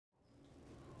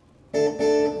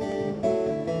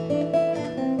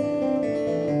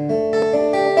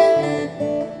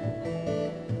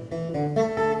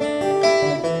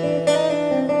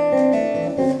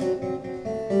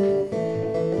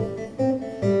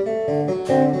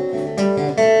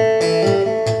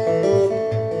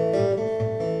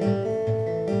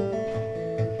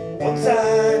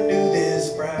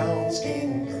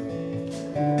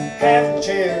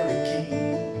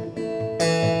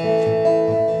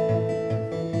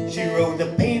rode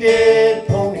the painted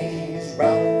ponies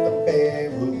round the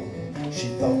barrel. She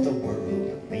thought the world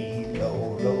of me,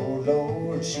 Lord, Lord,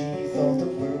 Lord, she thought the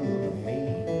world of me.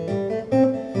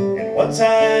 And once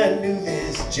I knew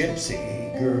this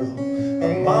gypsy girl,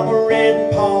 her mama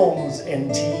ran palms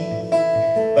and tea,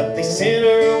 but they sent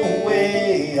her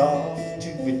away off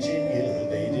to Virginia.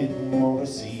 They didn't want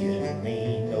to see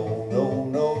me, no, no,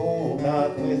 no,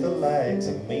 not with the likes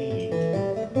of me.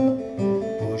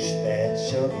 Push that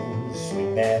shovel,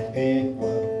 swing that pick,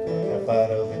 work half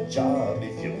out of a job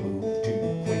if you move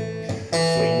too quick.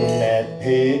 Swing that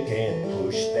pick and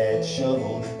push that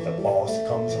shovel. The boss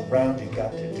comes around, you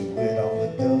got to do it on the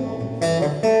double.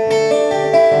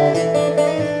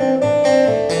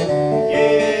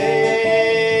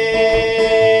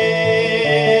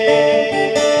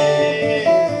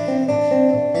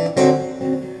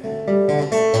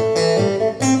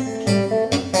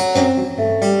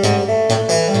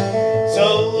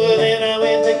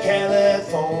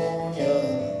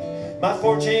 My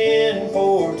fortune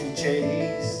for to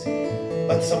chase,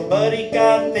 but somebody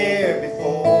got there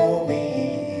before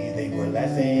me. They were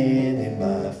laughing in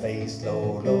my face,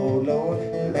 Lord, Lord, Lord,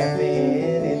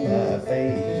 laughing in my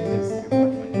face.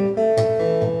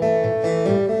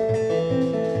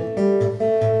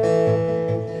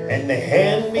 And they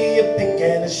hand me a pick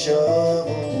and a shovel.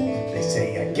 They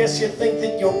say, I guess you think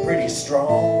that you're pretty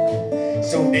strong,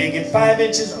 so dig it 5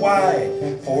 inches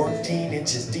wide, 14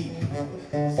 inches deep,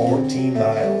 14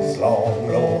 miles long,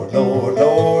 Lord, Lord,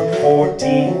 Lord,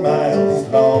 14 miles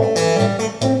long.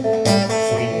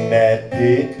 Swing that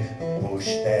pick, push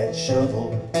that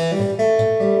shovel.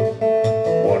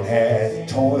 One half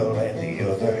toil and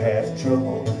the other half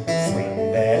trouble.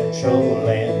 Swing that shovel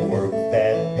and work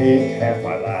that pick. Half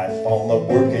my life on the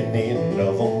working end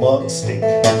of a mug stick.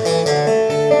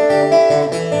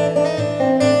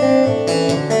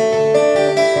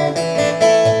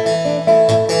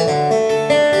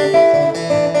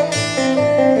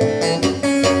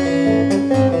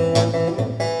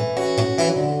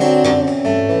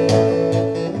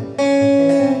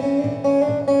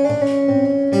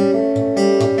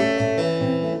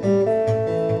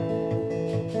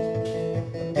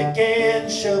 Pick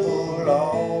and shovel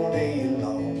all day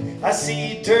long. I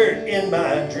see dirt in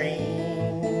my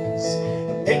dreams.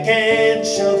 Pick and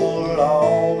shovel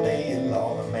all day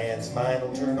long. A man's mind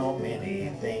will turn on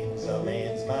many things. A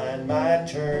man's mind might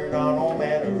turn on all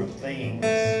manner of things.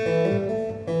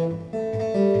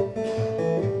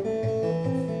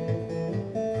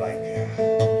 Like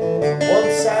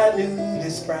once I knew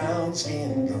this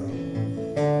brown-skinned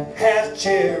girl, half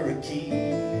Cherokee.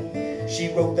 She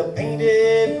rode the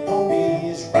painted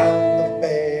ponies round the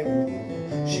barrel.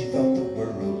 She thought the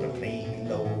world of me,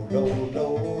 Lord, Lord,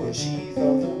 Lord, she thought